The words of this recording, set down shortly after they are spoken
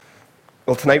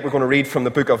Well, tonight we're going to read from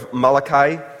the book of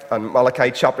Malachi, and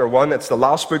Malachi chapter 1. It's the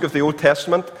last book of the Old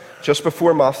Testament, just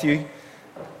before Matthew.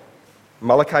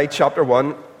 Malachi chapter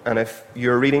 1, and if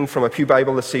you're reading from a Pew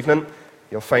Bible this evening,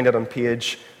 you'll find it on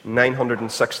page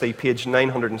 960,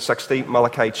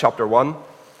 Malachi chapter 1.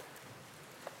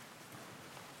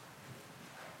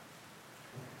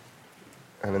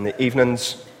 And in the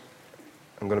evenings,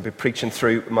 I'm going to be preaching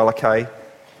through Malachi,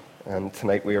 and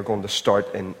tonight we are going to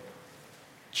start in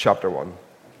chapter 1.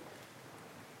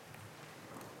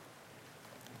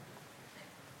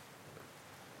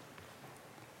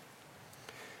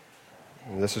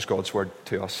 And this is God's word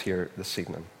to us here this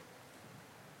evening.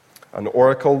 An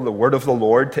oracle, the word of the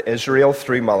Lord to Israel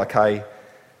through Malachi.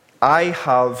 I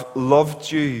have loved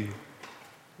you,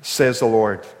 says the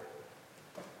Lord.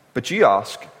 But you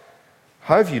ask,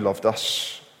 how have you loved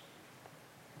us?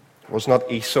 Was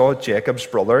not Esau Jacob's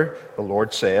brother, the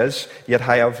Lord says? Yet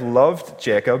I have loved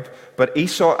Jacob, but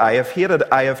Esau I have hated.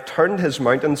 I have turned his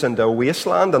mountains into a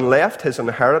wasteland and left his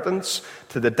inheritance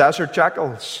to the desert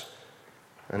jackals.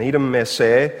 And Edom may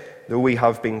say, though we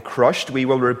have been crushed, we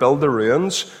will rebuild the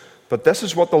ruins. But this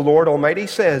is what the Lord Almighty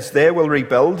says, they will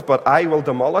rebuild, but I will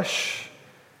demolish.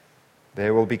 They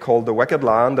will be called the wicked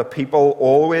land, a people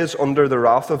always under the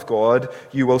wrath of God.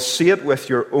 You will see it with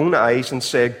your own eyes and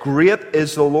say, great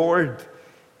is the Lord,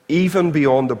 even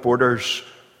beyond the borders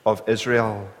of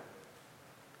Israel.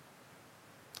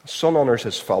 A son honors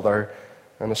his father,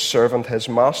 and a servant his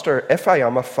master. If I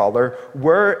am a father,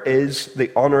 where is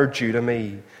the honor due to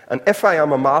me? And if I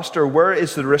am a master, where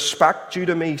is the respect due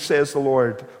to me, says the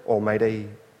Lord Almighty?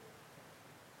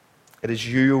 It is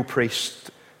you, O priest,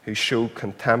 who show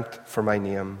contempt for my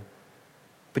name.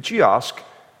 But you ask,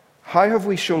 how have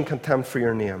we shown contempt for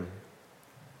your name?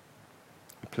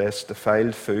 You place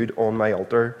defiled food on my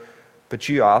altar. But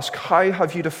you ask, how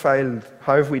have we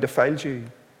defiled you?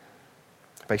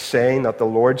 By saying that the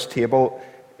Lord's table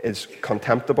is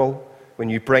contemptible. When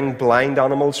you bring blind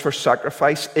animals for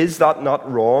sacrifice, is that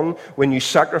not wrong? When you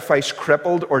sacrifice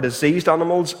crippled or diseased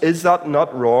animals, is that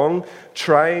not wrong?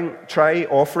 Try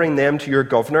offering them to your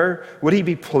governor. Would he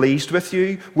be pleased with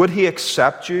you? Would he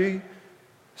accept you?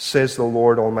 Says the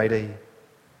Lord Almighty.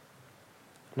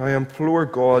 Now I implore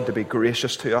God to be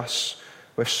gracious to us.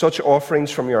 With such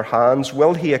offerings from your hands,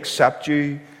 will he accept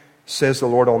you? Says the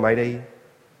Lord Almighty.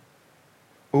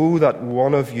 Oh, that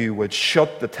one of you would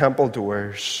shut the temple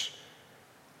doors,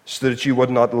 so that you would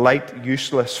not light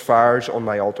useless fires on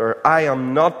my altar. I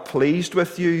am not pleased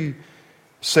with you,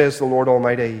 says the Lord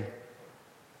Almighty.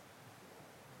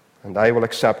 And I will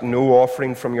accept no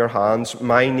offering from your hands.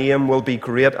 My name will be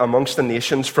great amongst the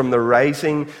nations, from the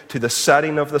rising to the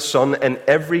setting of the sun. In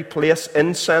every place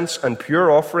incense and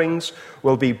pure offerings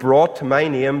will be brought to my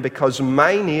name, because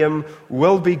my name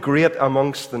will be great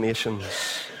amongst the nations,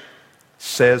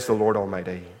 says the Lord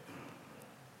Almighty.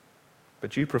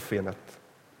 But you profane it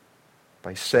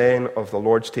by saying of the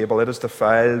Lord's table, it is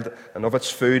defiled, and of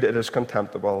its food it is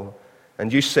contemptible.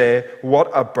 And you say, what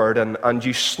a burden, and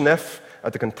you sniff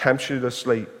at it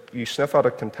contemptuously,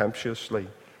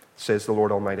 says the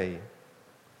Lord Almighty.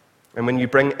 And when you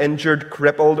bring injured,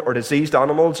 crippled, or diseased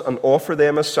animals and offer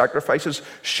them as sacrifices,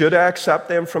 should I accept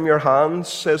them from your hands,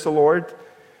 says the Lord?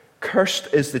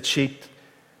 Cursed is the cheat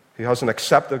who has an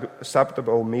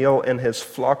acceptable meal in his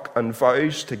flock and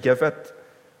vows to give it,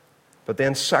 but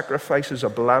then sacrifices a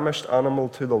blemished animal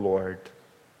to the Lord.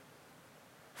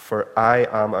 For I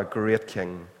am a great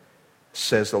king,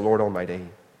 says the Lord Almighty,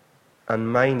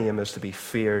 and my name is to be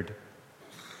feared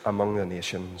among the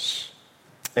nations.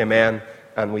 Amen.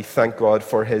 And we thank God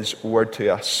for his word to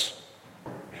us.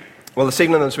 Well, this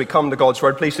evening as we come to God's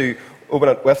word, please do open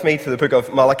it with me to the book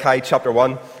of Malachi chapter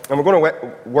 1. And we're going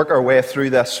to work our way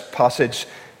through this passage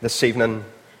this evening.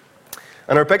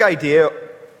 And our big idea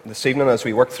this evening as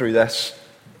we work through this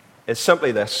is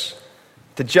simply this.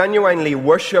 To genuinely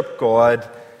worship God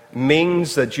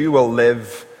means that you will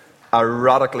live a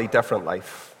radically different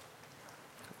life.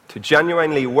 To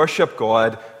genuinely worship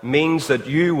God means that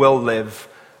you will live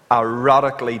a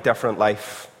radically different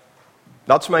life.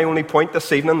 That's my only point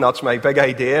this evening. That's my big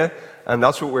idea. And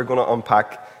that's what we're going to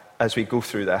unpack as we go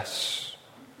through this.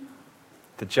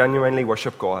 To genuinely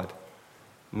worship God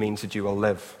means that you will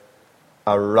live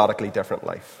a radically different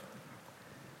life.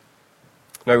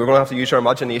 Now, we're going to have to use our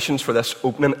imaginations for this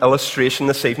opening illustration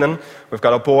this evening. We've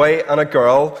got a boy and a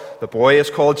girl. The boy is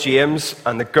called James,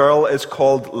 and the girl is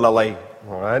called Lily.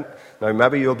 All right? Now,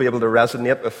 maybe you'll be able to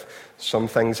resonate with some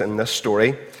things in this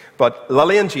story. But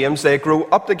Lily and James, they grow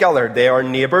up together. They are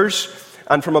neighbours.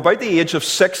 And from about the age of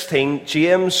 16,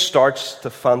 James starts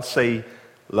to fancy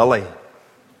Lily.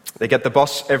 They get the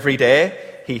bus every day.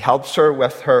 He helps her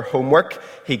with her homework.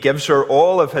 He gives her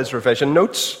all of his revision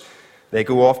notes. They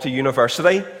go off to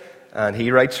university, and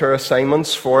he writes her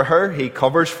assignments for her. He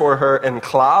covers for her in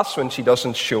class when she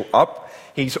doesn't show up.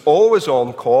 He's always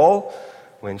on call.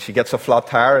 When she gets a flat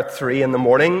tire at 3 in the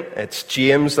morning, it's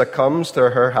James that comes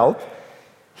to her help.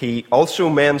 He also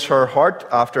mends her heart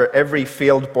after every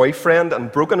failed boyfriend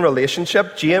and broken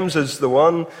relationship. James is the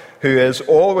one who is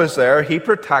always there. He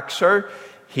protects her.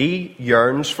 He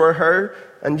yearns for her.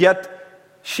 And yet,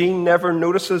 she never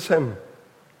notices him.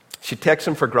 She takes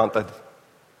him for granted.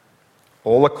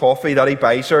 All the coffee that he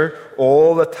buys her,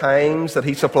 all the times that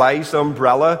he supplies the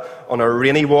umbrella on a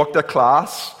rainy walk to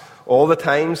class, all the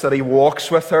times that he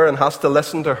walks with her and has to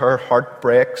listen to her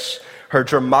heartbreaks, her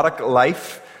dramatic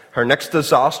life, her next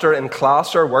disaster in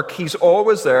class or work, he's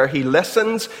always there. He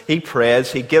listens, he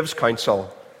prays, he gives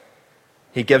counsel.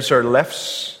 He gives her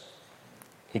lifts.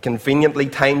 He conveniently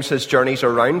times his journeys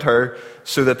around her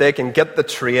so that they can get the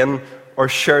train or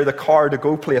share the car to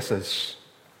go places.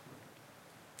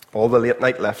 All the late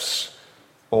night lifts,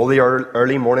 all the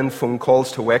early morning phone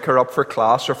calls to wake her up for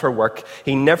class or for work.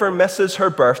 He never misses her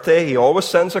birthday. He always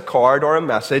sends a card or a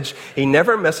message. He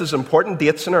never misses important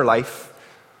dates in her life.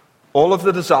 All of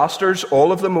the disasters,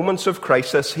 all of the moments of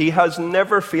crisis, he has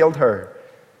never failed her.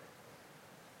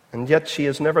 And yet she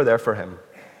is never there for him.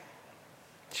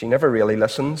 She never really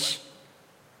listens.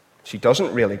 She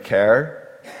doesn't really care.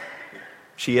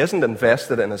 She isn't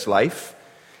invested in his life.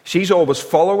 She's always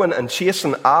following and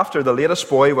chasing after the latest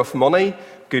boy with money,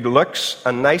 good looks,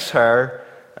 and nice hair,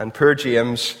 and poor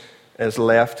James is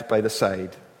left by the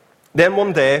side. Then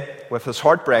one day, with his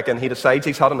heart breaking, he decides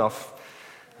he's had enough.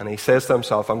 And he says to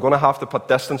himself, I'm going to have to put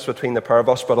distance between the pair of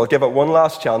us, but I'll give it one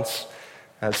last chance.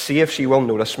 I'll see if she will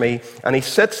notice me. And he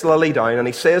sits Lily down and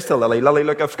he says to Lily, Lily,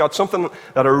 look, I've got something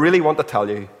that I really want to tell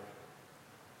you. And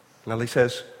Lily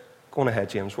says, go on ahead,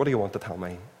 James, what do you want to tell me?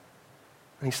 And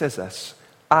he says this,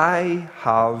 I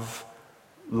have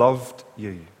loved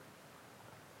you.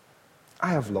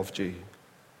 I have loved you.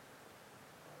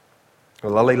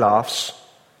 Well, Lily laughs.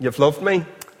 You've loved me?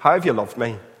 How have you loved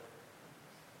me?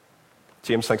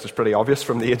 James thinks it's pretty obvious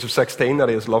from the age of 16 that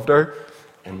he has loved her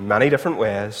in many different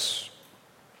ways.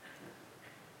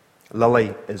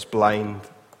 Lily is blind.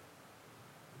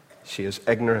 She is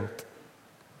ignorant.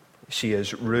 She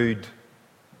is rude.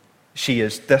 She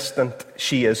is distant.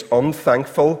 She is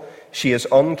unthankful. She is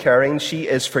uncaring. She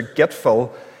is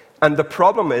forgetful. And the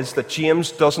problem is that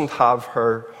James doesn't have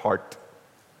her heart.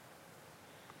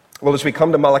 Well, as we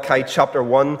come to Malachi chapter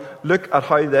 1, look at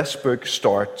how this book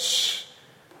starts.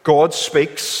 God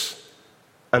speaks,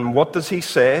 and what does he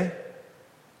say?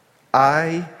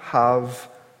 I have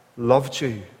loved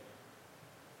you.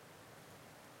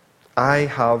 I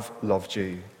have loved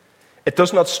you. It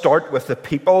does not start with the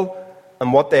people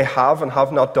and what they have and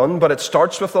have not done, but it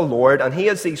starts with the Lord, and he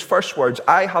has these first words,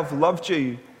 I have loved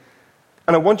you.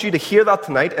 And I want you to hear that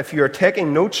tonight. If you're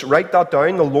taking notes, write that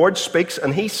down. The Lord speaks,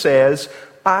 and he says,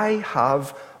 I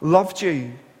have loved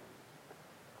you.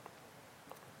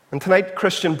 And tonight,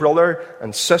 Christian brother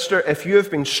and sister, if you have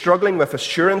been struggling with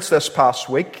assurance this past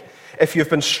week, if you've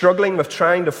been struggling with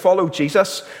trying to follow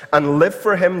Jesus and live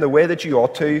for him the way that you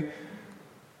ought to,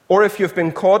 or if you've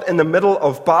been caught in the middle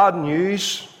of bad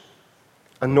news,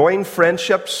 annoying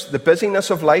friendships, the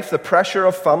busyness of life, the pressure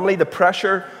of family, the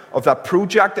pressure of that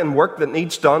project and work that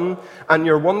needs done, and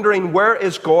you're wondering, where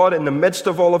is God in the midst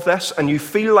of all of this, and you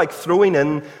feel like throwing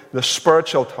in the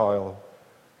spiritual towel,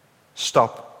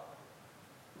 stop.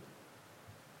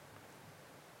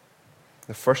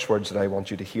 The first words that I want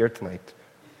you to hear tonight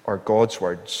are God's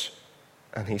words.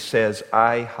 And he says,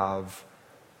 I have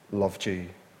loved you.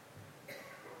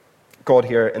 God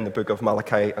here in the book of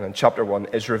Malachi and in chapter 1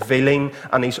 is revealing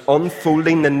and he's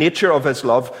unfolding the nature of his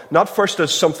love, not first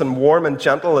as something warm and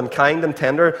gentle and kind and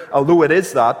tender, although it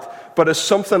is that, but as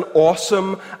something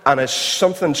awesome and as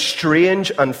something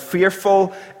strange and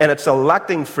fearful in its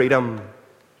electing freedom.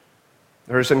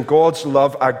 There is in God's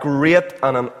love a great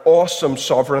and an awesome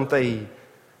sovereignty.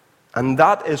 And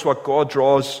that is what God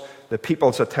draws the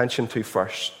people's attention to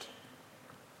first.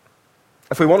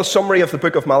 If we want a summary of the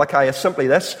book of Malachi, it's simply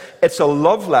this. It's a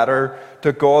love letter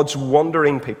to God's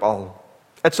wandering people.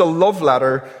 It's a love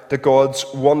letter to God's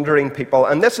wandering people.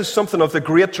 And this is something of the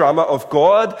great drama of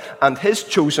God and his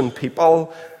chosen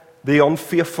people, the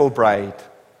unfaithful bride.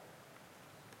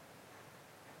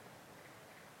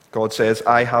 God says,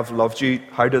 I have loved you.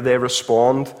 How do they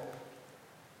respond?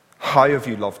 How have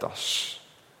you loved us?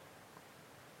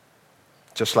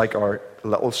 Just like our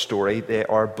little story, they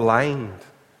are blind.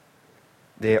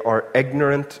 They are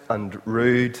ignorant and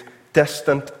rude,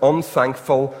 distant,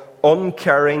 unthankful,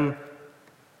 uncaring,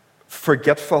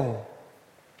 forgetful,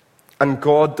 and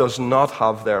God does not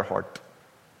have their heart.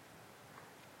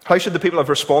 How should the people have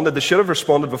responded? They should have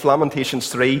responded with Lamentations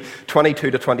 3,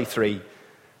 22-23.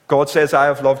 God says, I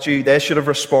have loved you. They should have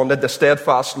responded, the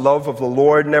steadfast love of the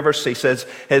Lord never ceases.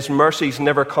 His mercies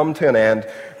never come to an end.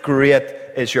 Great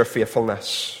is your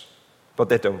faithfulness. But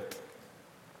they don't.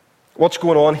 What's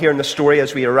going on here in the story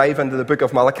as we arrive into the book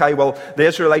of Malachi? Well, the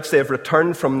Israelites, they've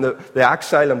returned from the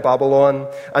exile in Babylon,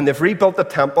 and they've rebuilt the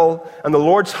temple, and the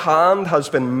Lord's hand has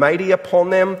been mighty upon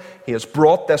them. He has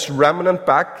brought this remnant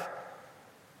back,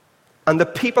 and the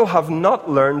people have not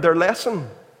learned their lesson.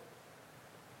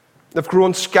 They've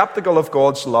grown skeptical of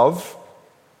God's love.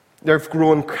 They've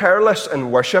grown careless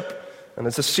in worship, and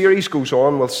as the series goes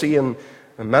on, we'll see in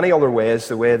many other ways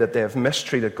the way that they have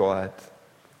mistreated God.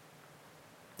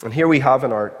 And here we have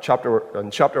in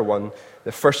chapter 1,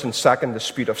 the first and second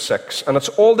dispute of 6. And it's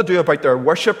all to do about their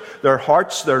worship, their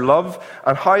hearts, their love,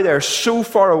 and how they're so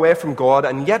far away from God,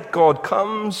 and yet God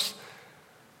comes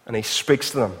and He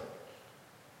speaks to them.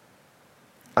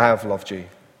 I have loved you.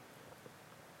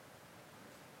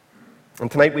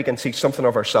 And tonight we can see something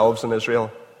of ourselves in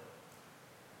Israel.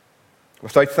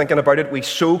 Without thinking about it, we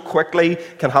so quickly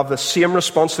can have the same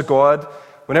response to God.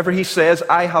 Whenever He says,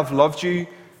 I have loved you,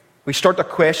 we start to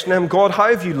question Him. God, how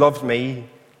have you loved me?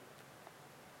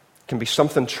 It can be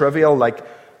something trivial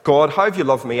like, God, how have you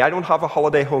loved me? I don't have a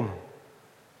holiday home.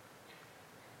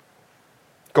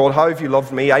 God, how have you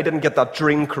loved me? I didn't get that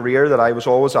dream career that I was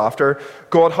always after.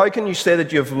 God, how can you say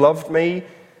that you've loved me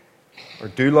or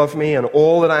do love me and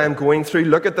all that I am going through?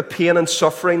 Look at the pain and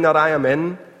suffering that I am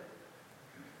in.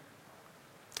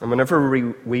 And whenever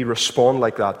we respond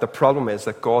like that, the problem is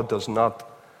that God does not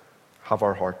have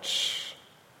our hearts.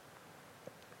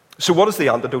 So what is the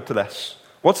antidote to this?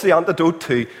 What's the antidote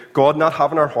to God not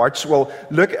having our hearts? Well,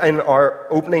 look in our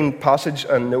opening passage,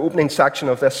 in the opening section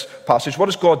of this passage. What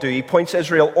does God do? He points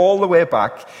Israel all the way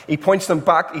back. He points them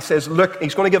back. He says, look,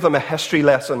 He's going to give them a history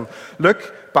lesson.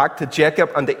 Look back to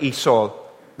Jacob and to Esau,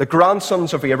 the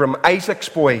grandsons of Abram, Isaac's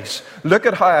boys. Look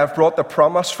at how I've brought the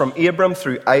promise from Abram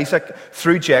through Isaac,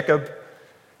 through Jacob.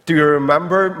 Do you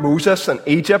remember Moses in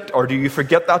Egypt, or do you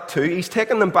forget that too? He's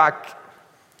taken them back.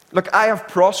 Look, I have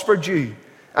prospered you.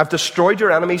 I've destroyed your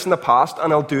enemies in the past,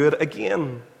 and I'll do it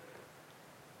again.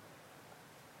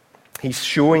 He's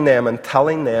showing them and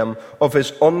telling them of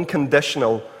His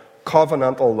unconditional,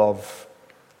 covenantal love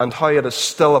and how it is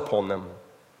still upon them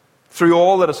through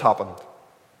all that has happened.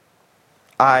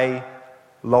 I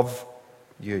love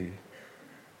you.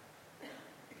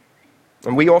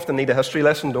 And we often need a history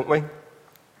lesson, don't we?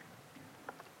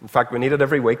 In fact, we need it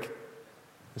every week.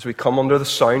 As we come under the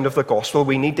sound of the gospel,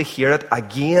 we need to hear it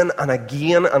again and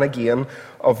again and again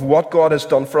of what God has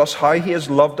done for us, how He has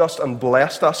loved us and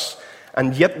blessed us,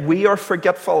 and yet we are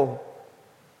forgetful.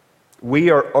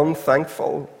 We are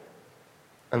unthankful,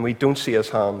 and we don't see His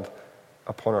hand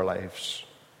upon our lives.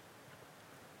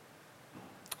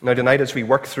 Now tonight, as we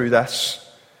work through this,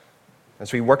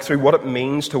 as we work through what it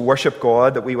means to worship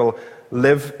God, that we will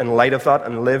live in light of that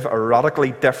and live a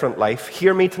radically different life.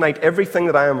 Hear me tonight. Everything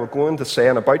that I am going to say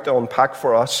and about to unpack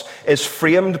for us is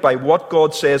framed by what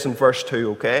God says in verse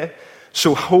 2, okay?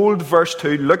 So hold verse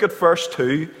 2. Look at verse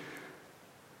 2.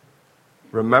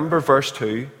 Remember verse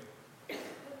 2.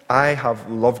 I have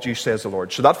loved you, says the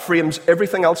Lord. So that frames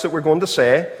everything else that we're going to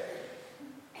say.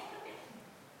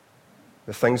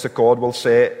 The things that God will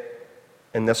say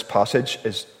in this passage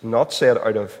is not said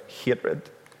out of hatred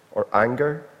or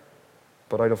anger,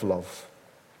 but out of love.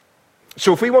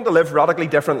 So if we want to live radically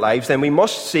different lives, then we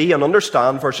must see and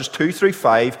understand verses 2 through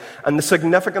 5 and the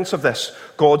significance of this.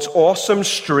 God's awesome,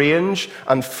 strange,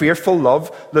 and fearful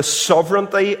love, the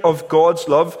sovereignty of God's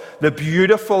love, the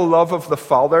beautiful love of the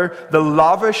Father, the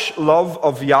lavish love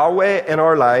of Yahweh in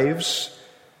our lives.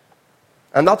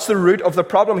 And that's the root of the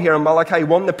problem here in Malachi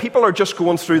 1. The people are just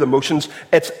going through the motions.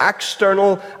 It's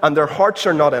external and their hearts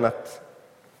are not in it.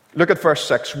 Look at verse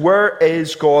 6. Where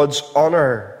is God's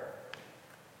honor?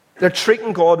 They're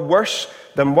treating God worse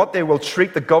than what they will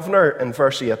treat the governor in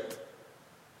verse 8.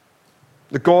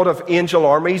 The God of angel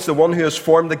armies, the one who has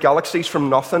formed the galaxies from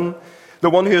nothing, the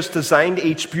one who has designed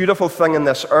each beautiful thing in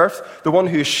this earth, the one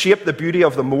who has shaped the beauty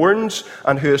of the morns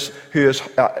and who has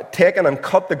taken and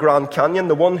cut the Grand Canyon,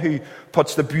 the one who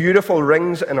puts the beautiful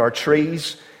rings in our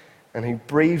trees and who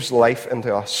breathes life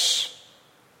into us.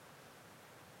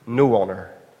 No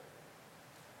honor.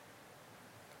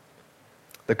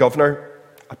 The governor,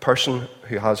 a person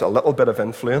who has a little bit of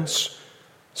influence,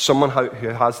 someone who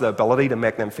has the ability to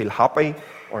make them feel happy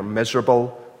or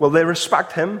miserable, well, they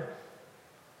respect him.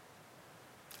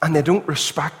 And they don't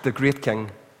respect the great king.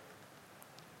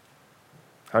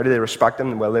 How do they respect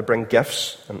him? Well, they bring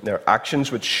gifts, and their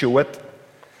actions would show it.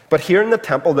 But here in the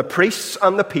temple, the priests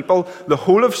and the people, the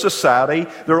whole of society,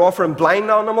 they're offering blind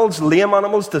animals, lame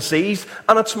animals, diseased,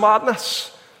 and it's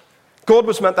madness. God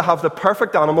was meant to have the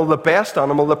perfect animal, the best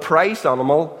animal, the prized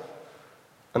animal,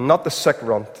 and not the sick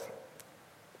runt.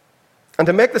 And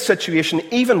to make the situation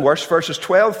even worse, verses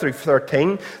 12 through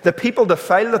 13, the people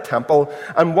defile the temple,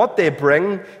 and what they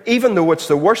bring, even though it's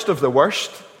the worst of the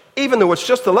worst, even though it's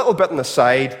just a little bit on the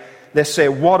side, they say,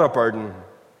 what a burden.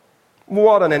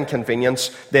 What an inconvenience.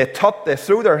 They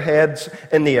throw their heads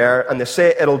in the air, and they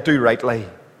say it'll do rightly.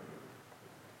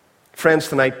 Friends,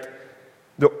 tonight,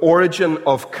 the origin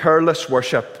of careless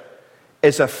worship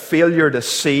is a failure to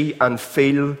see and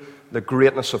feel the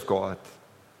greatness of God.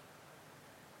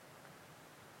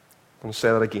 I'm going to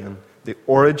say that again. The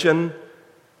origin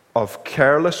of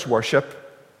careless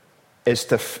worship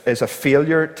is a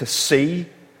failure to see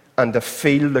and to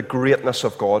feel the greatness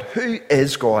of God. Who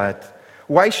is God?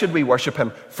 Why should we worship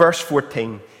him? Verse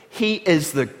 14. He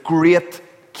is the great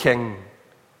King.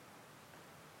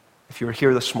 If you were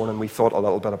here this morning, we thought a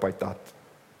little bit about that.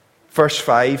 Verse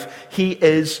 5.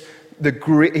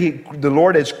 The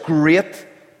Lord is great,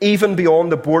 even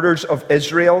beyond the borders of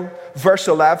Israel. Verse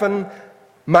 11.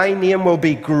 My name will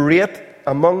be great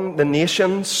among the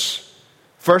nations.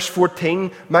 Verse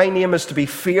 14. My name is to be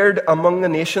feared among the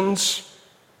nations.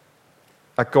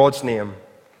 At God's name,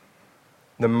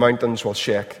 the mountains will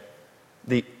shake,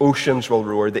 the oceans will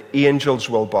roar, the angels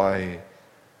will bow,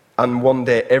 and one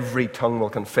day every tongue will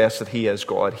confess that he is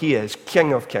God. He is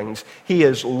King of kings. He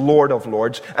is Lord of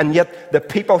lords. And yet the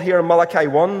people here in Malachi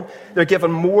 1, they're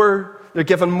given more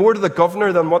to the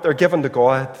governor than what they're given to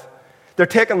God. They're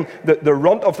taking the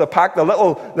runt of the pack, the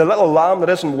little lamb that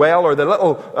isn't well, or the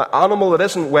little animal that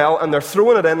isn't well, and they're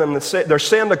throwing it in, and they're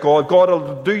saying to God, God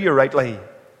will do you rightly.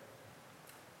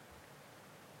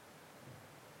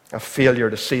 A failure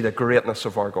to see the greatness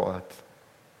of our God.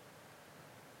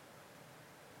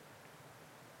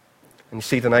 And you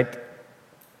see tonight,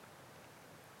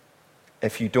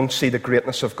 if you don't see the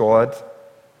greatness of God,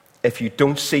 if you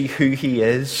don't see who he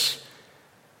is,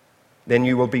 then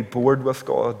you will be bored with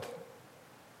God.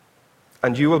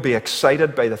 And you will be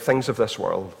excited by the things of this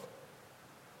world.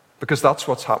 Because that's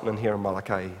what's happening here in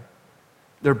Malachi.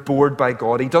 They're bored by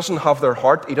God. He doesn't have their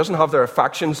heart. He doesn't have their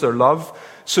affections, their love.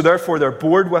 So therefore they're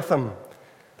bored with him.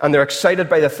 And they're excited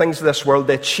by the things of this world.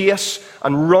 They chase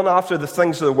and run after the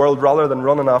things of the world rather than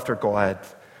running after God.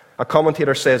 A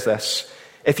commentator says this: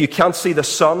 if you can't see the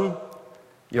sun,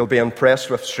 you'll be impressed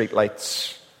with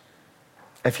streetlights.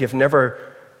 If you've never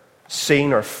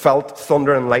seen or felt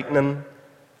thunder and lightning,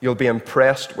 you'll be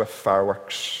impressed with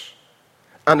fireworks.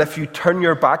 And if you turn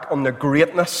your back on the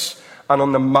greatness and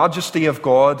on the majesty of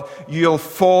God, you'll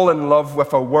fall in love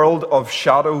with a world of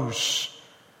shadows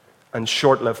and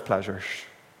short-lived pleasures.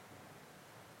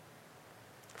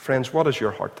 Friends, what is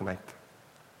your heart tonight?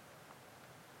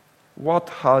 What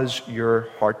has your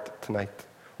heart tonight?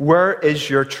 Where is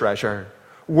your treasure?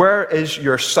 Where is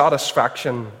your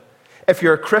satisfaction? If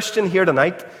you're a Christian here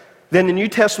tonight, then the New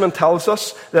Testament tells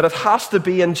us that it has to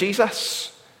be in Jesus.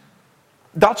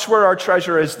 That's where our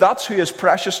treasure is. That's who is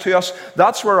precious to us.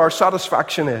 That's where our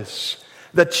satisfaction is.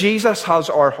 That Jesus has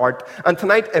our heart. And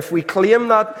tonight, if we claim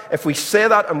that, if we say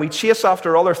that, and we chase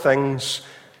after other things,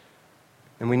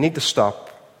 then we need to stop.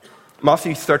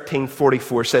 Matthew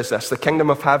 13:44 says this: the kingdom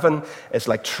of heaven is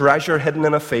like treasure hidden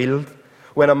in a field.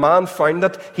 When a man found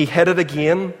it, he hid it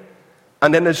again.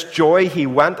 And in his joy, he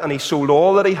went and he sold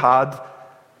all that he had,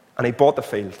 and he bought the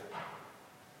field.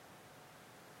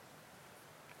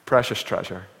 Precious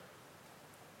treasure.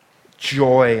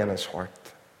 Joy in his heart.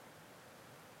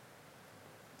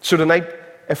 So tonight,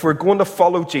 if we're going to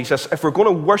follow Jesus, if we're going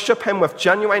to worship him with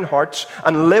genuine hearts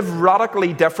and live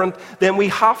radically different, then we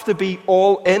have to be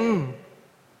all in.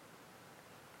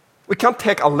 We can't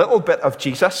take a little bit of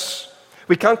Jesus.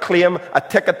 We can't claim a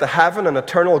ticket to heaven and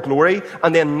eternal glory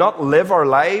and then not live our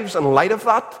lives in light of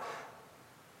that.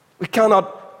 We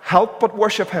cannot help but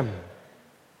worship him.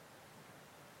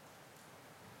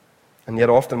 And yet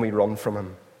often we run from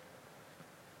him.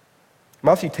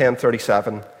 Matthew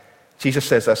 10:37, Jesus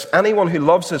says this: anyone who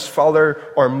loves his father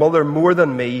or mother more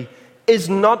than me is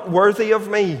not worthy of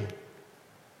me.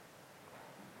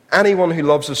 Anyone who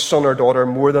loves his son or daughter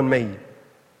more than me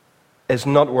is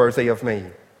not worthy of me.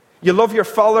 You love your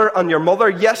father and your mother?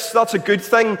 Yes, that's a good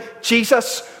thing.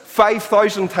 Jesus,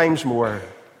 5,000 times more.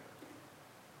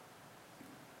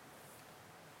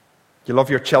 You love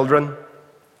your children,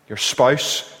 your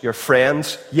spouse, your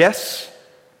friends? Yes.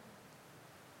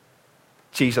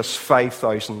 Jesus,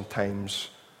 5,000 times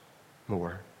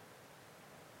more.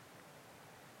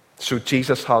 So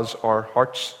Jesus has our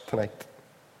hearts tonight.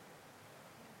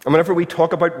 And whenever we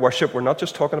talk about worship, we're not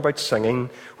just talking about singing,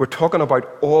 we're talking about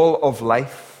all of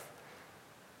life.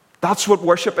 That's what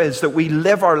worship is, that we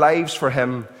live our lives for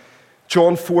Him.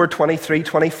 John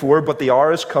 4:23-24, but the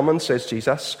hour is coming, says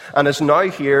Jesus, and is now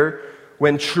here,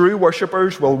 when true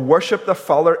worshippers will worship the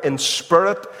Father in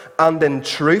spirit and in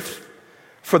truth.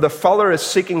 For the Father is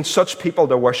seeking such people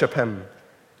to worship Him.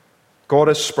 God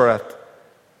is spirit,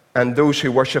 and those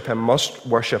who worship Him must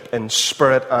worship in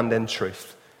spirit and in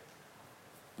truth.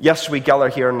 Yes, we gather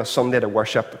here on a Sunday to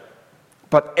worship,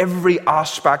 but every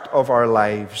aspect of our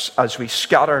lives as we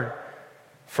scatter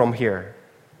from here,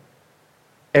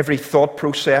 every thought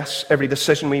process, every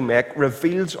decision we make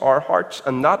reveals our hearts,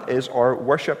 and that is our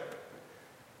worship.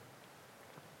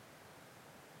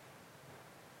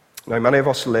 Now, many of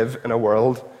us live in a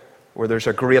world where there's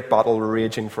a great battle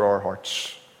raging for our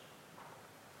hearts.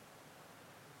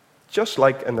 Just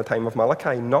like in the time of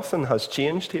Malachi, nothing has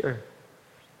changed here.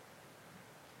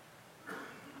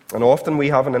 And often we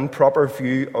have an improper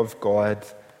view of God.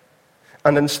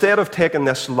 And instead of taking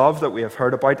this love that we have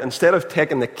heard about, instead of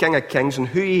taking the King of Kings and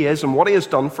who He is and what He has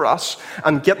done for us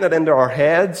and getting it into our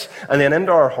heads and then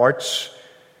into our hearts,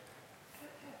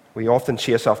 we often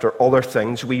chase after other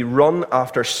things. We run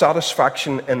after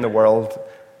satisfaction in the world.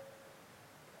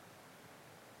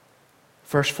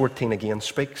 Verse 14 again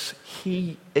speaks.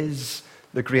 He is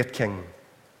the great King,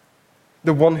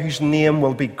 the one whose name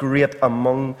will be great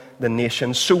among the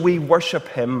nations. So we worship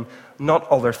Him, not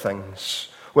other things,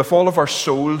 with all of our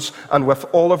souls and with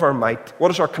all of our might. What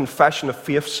does our confession of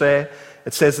faith say?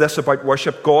 It says this about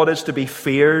worship: God is to be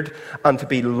feared and to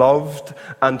be loved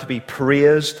and to be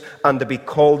praised and to be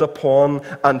called upon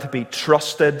and to be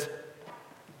trusted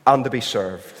and to be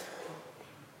served.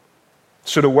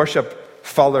 So to worship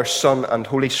Father, Son, and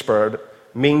Holy Spirit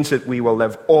means that we will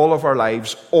live all of our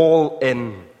lives all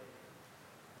in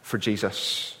for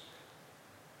Jesus.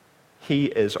 He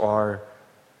is our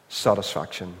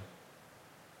satisfaction.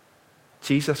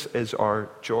 Jesus is our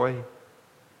joy.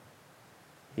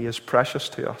 He is precious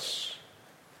to us.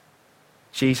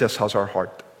 Jesus has our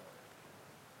heart.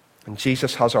 And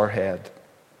Jesus has our head.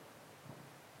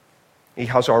 He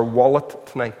has our wallet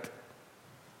tonight.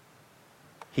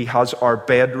 He has our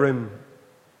bedroom.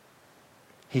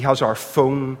 He has our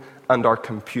phone and our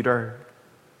computer.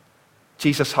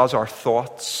 Jesus has our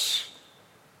thoughts.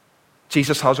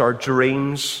 Jesus has our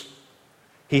dreams.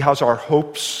 He has our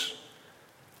hopes.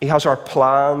 He has our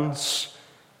plans.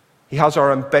 He has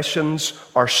our ambitions,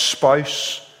 our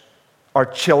spouse, our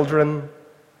children,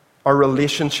 our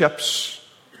relationships,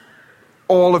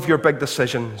 all of your big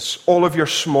decisions, all of your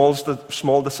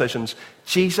small decisions.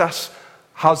 Jesus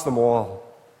has them all.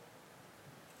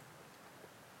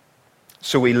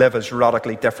 So we live as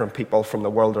radically different people from the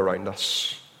world around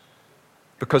us,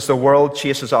 because the world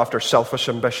chases after selfish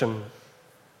ambition.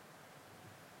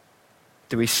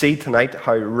 Do we see tonight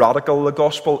how radical the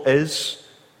gospel is?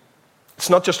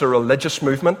 It's not just a religious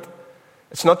movement.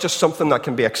 It's not just something that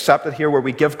can be accepted here where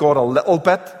we give God a little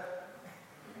bit.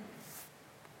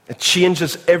 It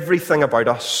changes everything about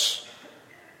us.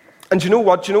 And do you know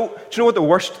what? Do you know what the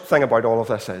worst thing about all of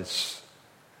this is?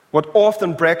 What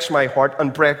often breaks my heart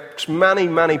and breaks many,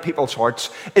 many people's hearts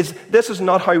is this is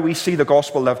not how we see the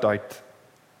gospel lived out.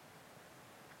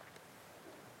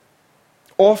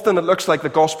 Often it looks like the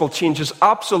gospel changes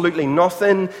absolutely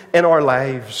nothing in our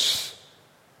lives.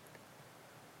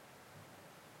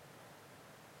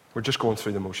 We're just going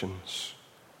through the motions.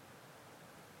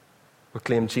 We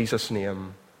claim Jesus'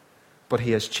 name, but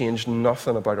He has changed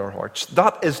nothing about our hearts.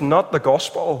 That is not the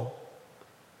gospel.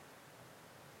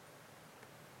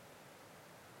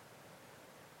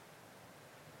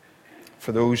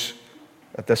 For those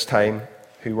at this time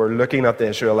who were looking at the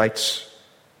Israelites,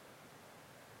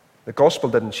 the gospel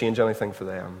didn't change anything for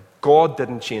them. God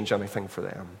didn't change anything for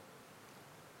them.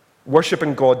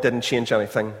 Worshipping God didn't change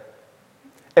anything.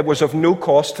 It was of no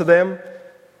cost to them.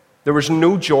 There was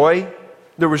no joy.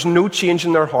 There was no change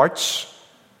in their hearts.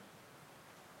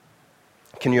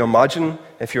 Can you imagine,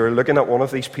 if you were looking at one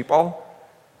of these people,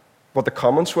 what the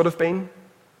comments would have been?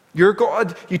 Your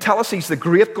God, you tell us He's the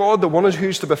great God, the one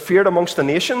who's to be feared amongst the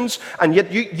nations, and yet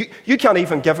you can't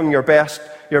even give Him your best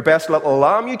little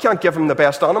lamb. You can't give Him the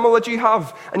best animal that you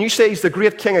have. And you say He's the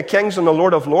great King of Kings and the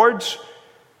Lord of Lords.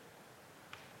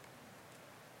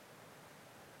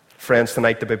 Friends,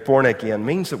 tonight, to be born again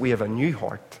means that we have a new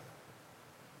heart.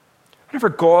 Whenever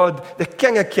God, the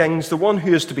King of Kings, the one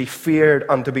who is to be feared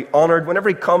and to be honored, whenever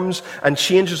He comes and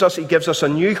changes us, He gives us a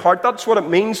new heart. That's what it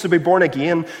means to be born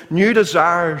again. New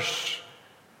desires.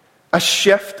 A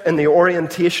shift in the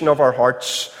orientation of our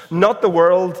hearts. Not the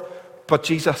world, but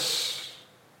Jesus.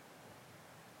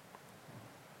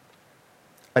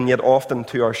 And yet often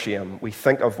to our shame, we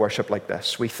think of worship like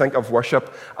this. We think of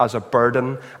worship as a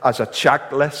burden, as a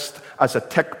checklist, as a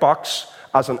tick box,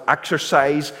 as an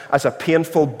exercise, as a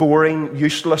painful, boring,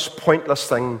 useless, pointless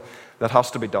thing that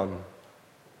has to be done.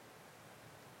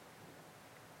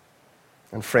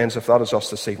 And friends, if that is us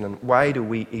this evening, why do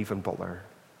we even bother?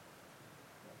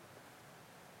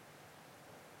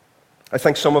 I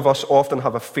think some of us often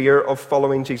have a fear of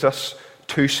following Jesus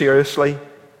too seriously.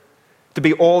 To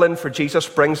be all in for Jesus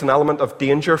brings an element of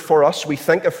danger for us. We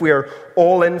think if we are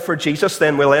all in for Jesus,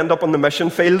 then we'll end up on the mission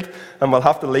field and we'll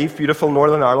have to leave beautiful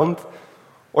Northern Ireland.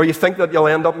 Or you think that you'll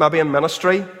end up maybe in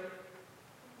ministry.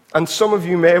 And some of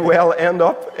you may well end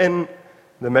up in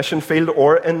the mission field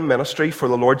or in ministry for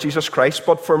the Lord Jesus Christ.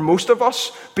 But for most of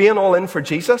us, being all in for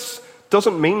Jesus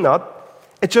doesn't mean that.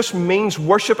 It just means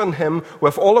worshiping Him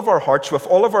with all of our hearts, with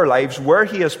all of our lives, where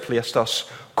He has placed us.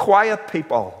 Quiet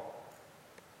people,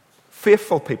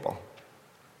 faithful people,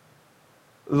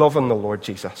 loving the Lord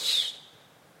Jesus.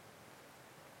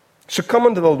 So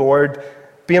coming to the Lord,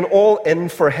 being all in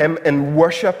for Him in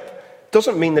worship,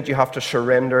 doesn't mean that you have to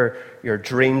surrender your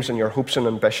dreams and your hopes and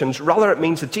ambitions. Rather, it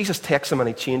means that Jesus takes them and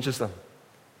He changes them.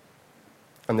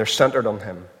 And they're centered on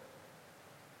Him.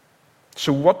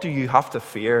 So what do you have to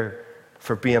fear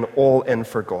for being all in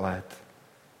for God?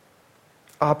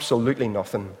 Absolutely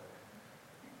nothing.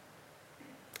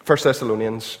 1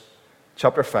 Thessalonians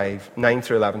chapter 5, 9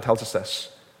 through 11 tells us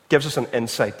this. Gives us an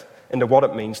insight into what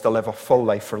it means to live a full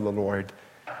life for the Lord.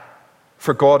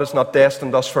 For God has not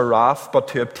destined us for wrath, but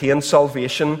to obtain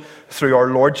salvation through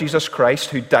our Lord Jesus Christ,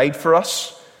 who died for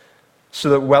us, so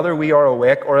that whether we are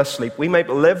awake or asleep, we might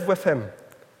live with Him.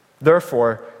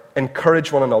 Therefore,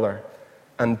 encourage one another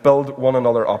and build one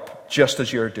another up, just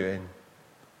as you're doing.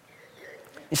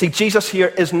 You see, Jesus here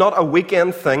is not a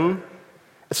weekend thing.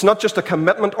 It's not just a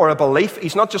commitment or a belief.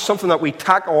 He's not just something that we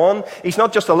tack on. He's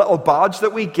not just a little badge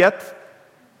that we get.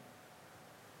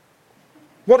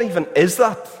 What even is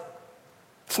that?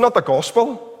 It's not the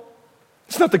gospel.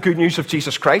 It's not the good news of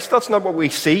Jesus Christ. That's not what we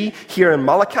see here in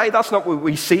Malachi. That's not what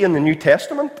we see in the New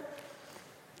Testament.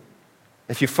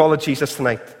 If you follow Jesus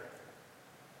tonight,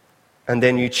 and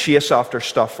then you chase after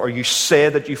stuff, or you say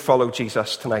that you follow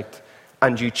Jesus tonight,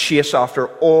 and you chase after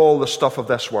all the stuff of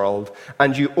this world,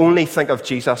 and you only think of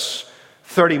Jesus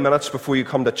 30 minutes before you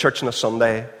come to church on a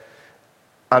Sunday,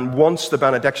 and once the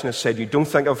benediction is said, you don't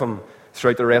think of Him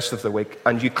throughout the rest of the week,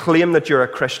 and you claim that you're a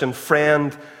Christian,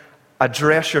 friend,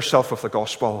 address yourself with the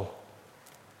gospel.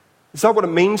 Is that what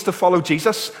it means to follow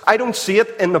Jesus? I don't see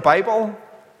it in the Bible.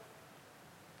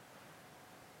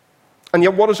 And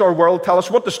yet what does our world tell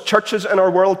us? What does churches in our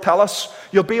world tell us?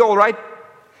 You'll be all right.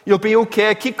 You'll be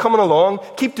okay. Keep coming along.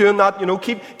 Keep doing that.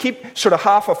 Keep sort of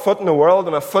half a foot in the world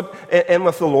and a foot in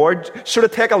with the Lord. Sort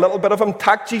of take a little bit of Him,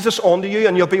 tack Jesus onto you,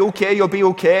 and you'll be okay. You'll be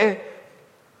okay.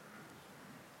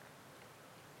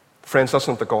 Friends, that's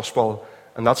not the gospel,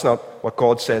 and that's not what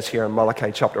God says here in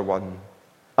Malachi chapter 1.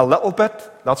 A little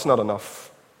bit, that's not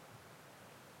enough.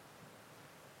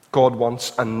 God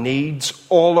wants and needs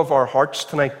all of our hearts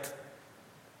tonight.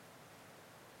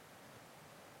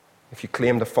 If you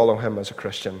claim to follow Him as a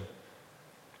Christian.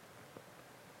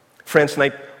 Friends,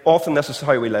 tonight, often this is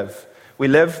how we live. We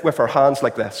live with our hands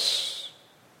like this.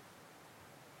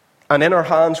 And in our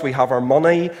hands we have our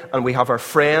money, and we have our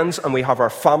friends, and we have our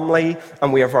family,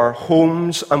 and we have our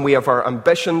homes, and we have our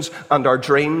ambitions and our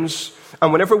dreams.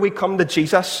 And whenever we come to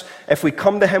Jesus, if we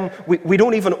come to Him, we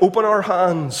don't even open our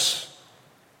hands.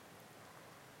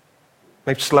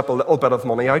 Might slip a little bit of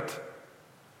money out.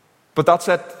 But that's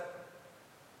it.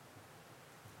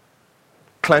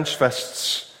 Clenched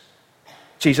fists.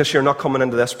 Jesus, you're not coming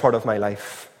into this part of my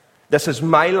life. This is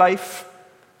my life.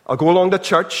 I'll go along to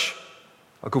church.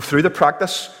 I'll go through the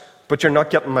practice, but you're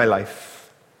not getting my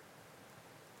life.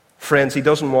 Friends, He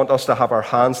doesn't want us to have our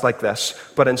hands like this,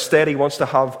 but instead He wants to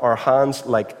have our hands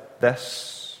like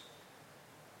this.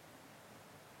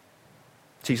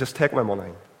 Jesus, take my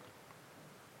money,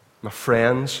 my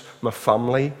friends, my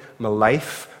family, my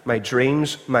life, my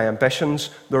dreams, my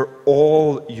ambitions. They're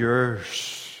all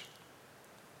yours.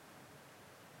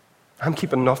 I'm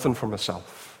keeping nothing for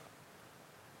myself.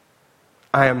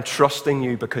 I am trusting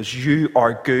you because you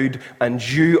are good and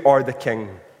you are the King.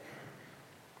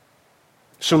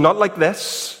 So not like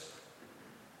this,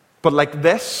 but like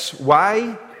this.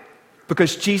 Why?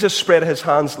 Because Jesus spread His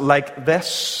hands like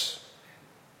this,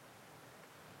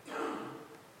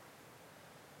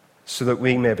 so that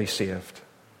we may be saved,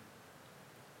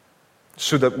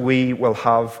 so that we will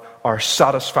have our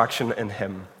satisfaction in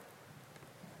Him,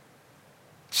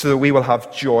 so that we will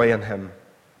have joy in Him.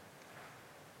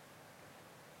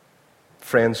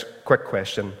 Friends, quick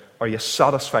question. Are you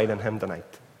satisfied in him tonight?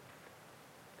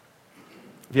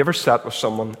 Have you ever sat with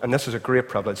someone, and this is a great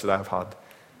privilege that I've had,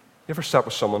 you ever sat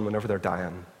with someone whenever they're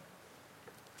dying?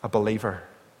 A believer.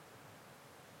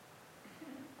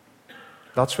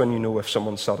 That's when you know if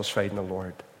someone's satisfied in the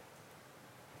Lord.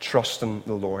 Trusting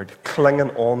the Lord,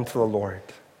 clinging on to the Lord.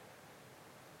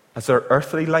 As their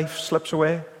earthly life slips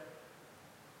away,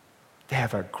 they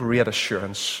have a great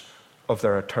assurance of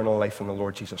their eternal life in the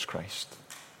Lord Jesus Christ.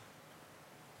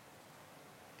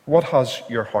 What has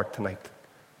your heart tonight,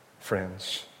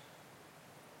 friends?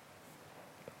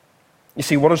 You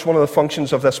see, what is one of the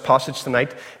functions of this passage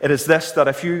tonight? It is this, that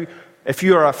if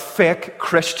you are a fake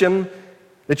Christian,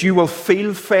 that you will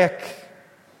feel fake.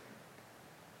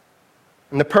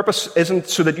 And the purpose isn't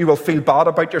so that you will feel bad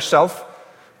about yourself,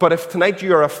 but if tonight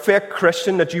you are a fake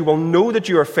Christian, that you will know that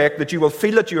you are fake, that you will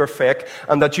feel that you are fake,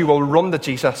 and that you will run to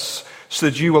Jesus so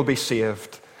that you will be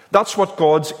saved. That's what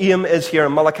God's aim is here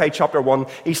in Malachi chapter 1.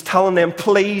 He's telling them,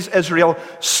 please, Israel,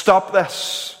 stop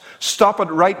this. Stop it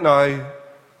right now.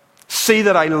 See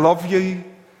that I love you.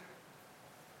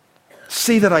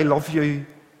 See that I love you.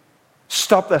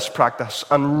 Stop this practice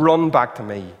and run back to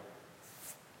me.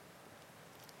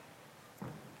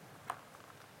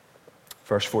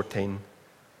 Verse 14.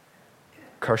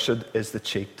 Cursed is the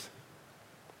cheat.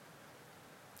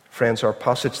 Friends, our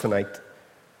passage tonight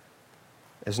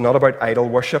is not about idol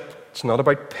worship. It's not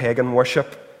about pagan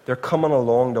worship. They're coming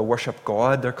along to worship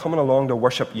God. They're coming along to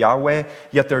worship Yahweh,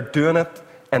 yet they're doing it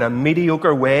in a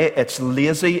mediocre way. It's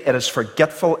lazy. It is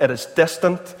forgetful. It is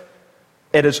distant.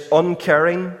 It is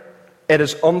uncaring. It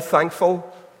is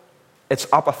unthankful. It's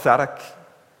apathetic.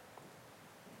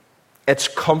 It's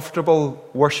comfortable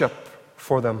worship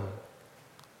for them.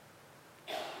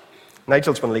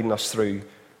 Nigel's been leading us through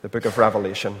the book of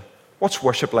Revelation. What's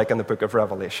worship like in the book of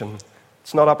Revelation?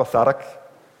 It's not apathetic.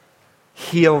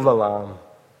 Hail the Lamb.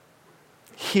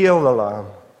 Hail the Lamb.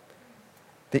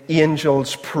 The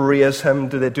angels praise him.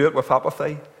 Do they do it with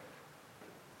apathy?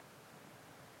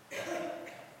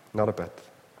 Not a bit.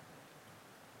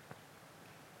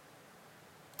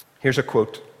 Here's a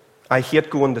quote. I hate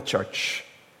going to church.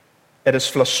 It is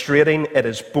frustrating. It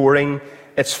is boring.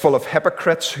 It's full of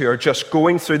hypocrites who are just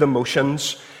going through the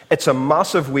motions. It's a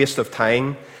massive waste of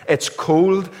time. It's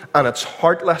cold and it's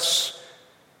heartless.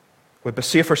 We'd be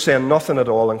safer saying nothing at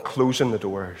all and closing the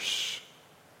doors.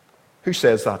 Who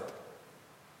says that?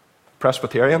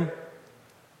 Presbyterian?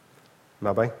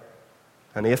 Maybe.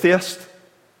 An atheist?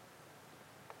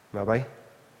 Maybe.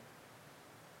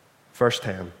 Verse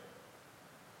 10.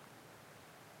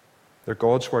 They're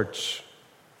God's words.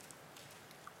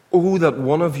 Oh, that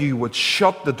one of you would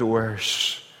shut the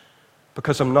doors,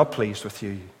 because I'm not pleased with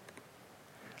you.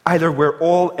 Either we're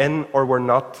all in or we're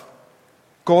not.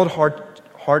 God's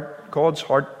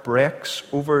heart breaks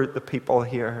over the people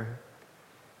here.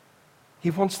 He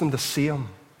wants them to see him.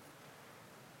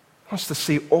 He wants to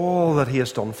see all that he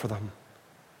has done for them.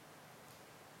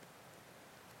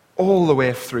 All the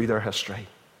way through their history.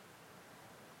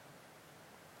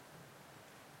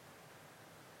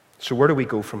 So where do we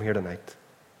go from here tonight?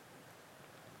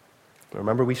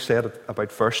 Remember we said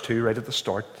about verse 2 right at the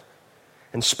start.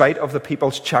 In spite of the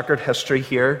people's checkered history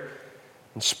here,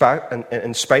 in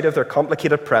spite of their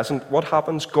complicated present, what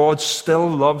happens? God still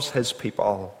loves his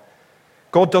people.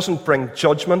 God doesn't bring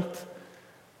judgment,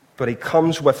 but he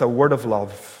comes with a word of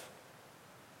love.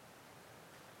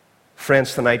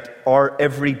 Friends, tonight, our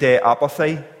everyday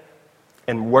apathy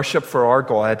in worship for our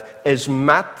God is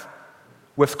met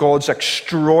with God's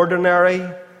extraordinary,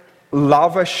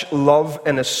 lavish love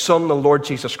in his Son, the Lord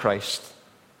Jesus Christ.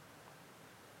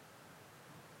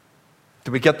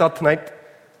 Do we get that tonight?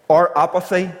 Our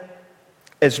apathy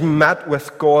is met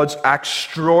with God's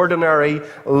extraordinary,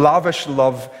 lavish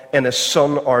love in his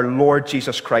Son, our Lord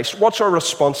Jesus Christ. What's our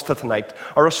response to tonight?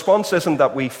 Our response isn't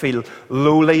that we feel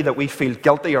lowly, that we feel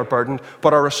guilty or burdened,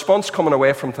 but our response coming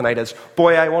away from tonight is,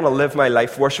 boy, I want to live my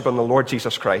life worshiping the Lord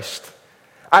Jesus Christ.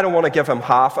 I don't want to give him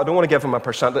half. I don't want to give him a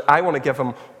percent. I want to give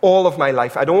him all of my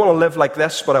life. I don't want to live like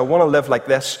this, but I want to live like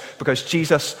this because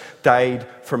Jesus died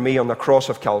for me on the cross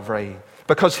of Calvary.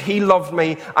 Because he loved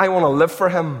me, I want to live for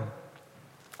him.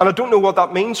 And I don't know what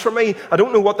that means for me. I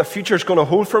don't know what the future is going to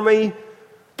hold for me.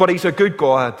 But he's a good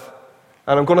God.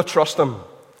 And I'm going to trust him.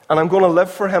 And I'm going to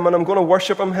live for him. And I'm going to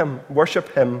worship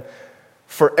him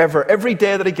forever. Every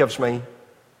day that he gives me,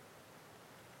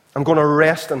 I'm going to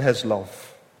rest in his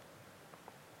love.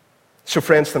 So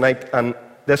friends, tonight, and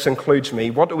this includes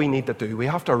me, what do we need to do? We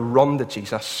have to run to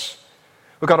Jesus.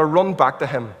 We've got to run back to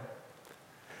him.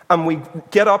 And we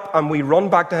get up and we run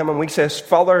back to him and we say,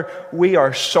 Father, we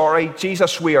are sorry.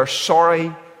 Jesus, we are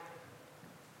sorry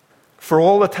for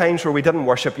all the times where we didn't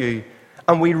worship you,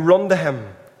 and we run to him,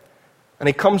 and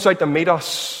he comes out to meet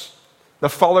us, the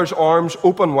Father's arms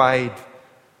open wide,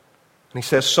 and he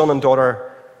says, son and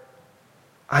daughter,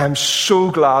 I am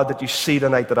so glad that you see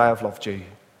tonight that I have loved you.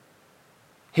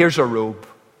 Here's a robe.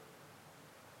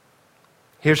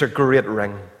 Here's a great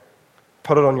ring.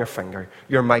 Put it on your finger.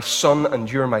 You're my son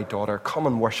and you're my daughter. Come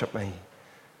and worship me.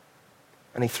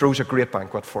 And he throws a great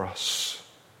banquet for us.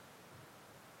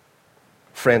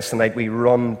 Friends, tonight we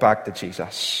run back to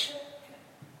Jesus.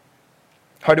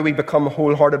 How do we become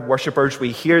wholehearted worshippers?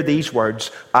 We hear these words,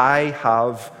 I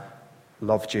have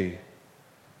loved you.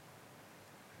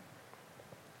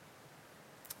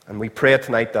 And we pray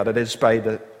tonight that it is by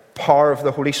the power of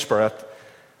the Holy Spirit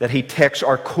that he takes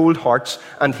our cold hearts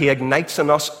and he ignites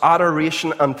in us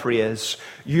adoration and praise.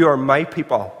 You are my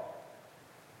people.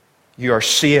 You are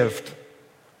saved,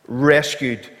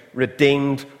 rescued,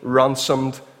 redeemed,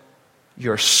 ransomed.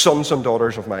 You are sons and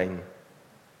daughters of mine.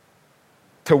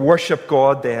 To worship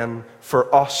God then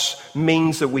for us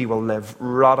means that we will live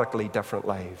radically different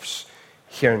lives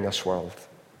here in this world.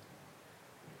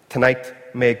 Tonight,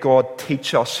 may God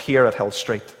teach us here at Hill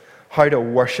Street how to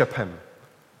worship him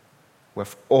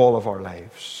with all of our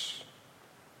lives.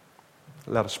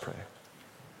 Let us pray.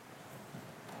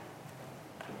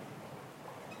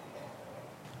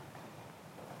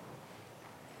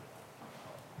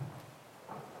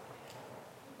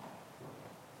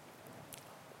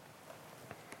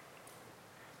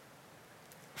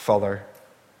 Father,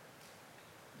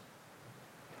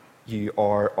 you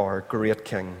are our great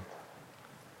King.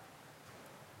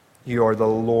 You are the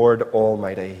Lord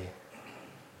Almighty.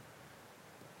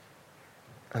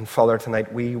 And Father,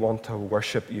 tonight we want to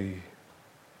worship you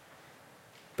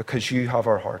because you have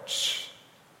our hearts.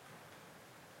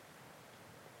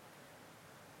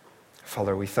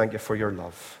 Father, we thank you for your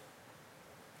love,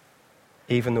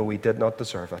 even though we did not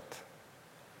deserve it.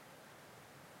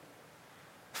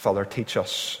 Father, teach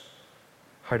us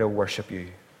how to worship you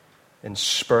in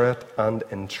spirit and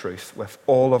in truth, with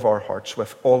all of our hearts,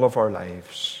 with all of our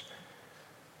lives.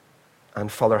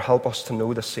 And Father, help us to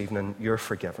know this evening your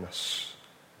forgiveness.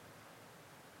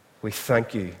 We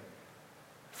thank you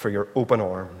for your open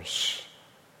arms.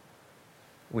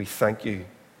 We thank you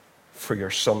for your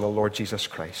Son, the Lord Jesus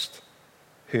Christ,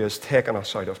 who has taken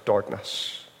us out of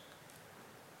darkness,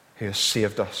 who has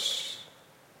saved us.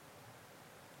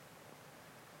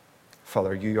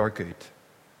 Father, you are good,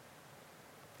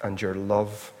 and your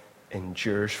love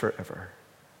endures forever.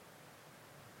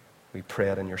 We pray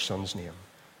it in your Son's name.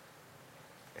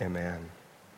 Amen.